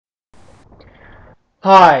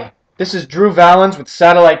Hi, this is Drew Valins with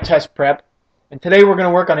Satellite Test Prep, and today we're going to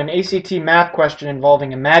work on an ACT math question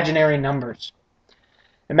involving imaginary numbers.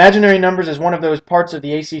 Imaginary numbers is one of those parts of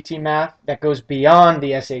the ACT math that goes beyond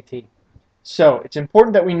the SAT. So, it's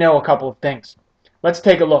important that we know a couple of things. Let's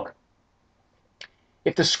take a look.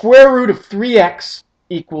 If the square root of 3x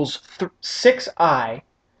equals 6i,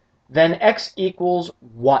 then x equals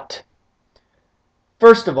what?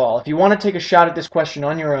 First of all, if you want to take a shot at this question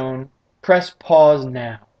on your own, press pause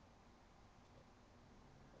now.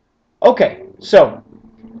 Okay, so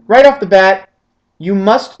right off the bat, you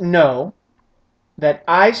must know that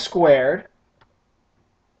I squared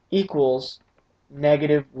equals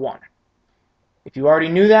 -1. If you already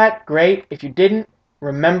knew that, great. If you didn't,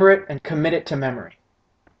 remember it and commit it to memory.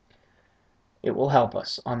 It will help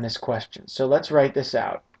us on this question. So let's write this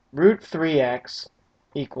out. Root 3x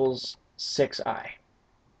equals 6i.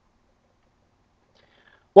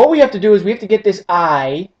 What we have to do is we have to get this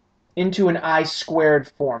I into an I squared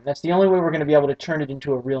form. That's the only way we're going to be able to turn it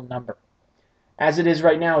into a real number. As it is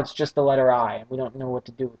right now, it's just the letter I, and we don't know what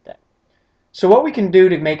to do with that. So what we can do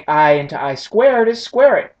to make I into I squared is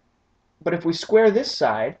square it. But if we square this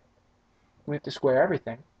side, we have to square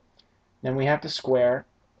everything. Then we have to square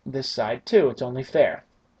this side too. It's only fair.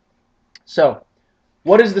 So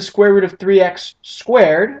what is the square root of 3x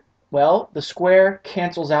squared? Well, the square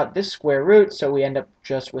cancels out this square root, so we end up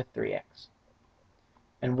just with 3x.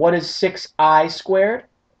 And what is 6i squared?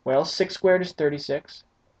 Well, 6 squared is 36.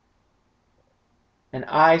 And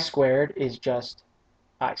I squared is just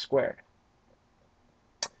I squared.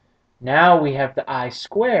 Now we have the I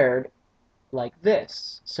squared like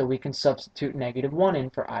this. So we can substitute -1 in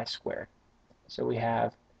for I squared. So we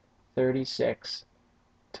have 36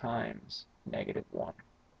 times -1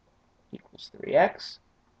 equals 3x.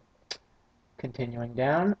 Continuing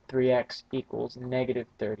down, 3x equals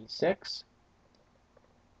 -36.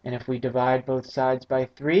 And if we divide both sides by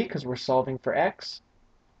 3, because we're solving for x,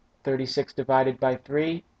 36 divided by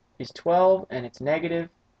 3 is 12, and it's negative.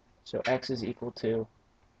 So x is equal to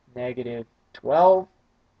 -12.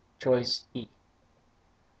 Choice E.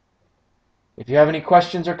 If you have any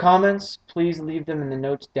questions or comments, please leave them in the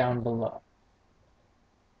notes down below.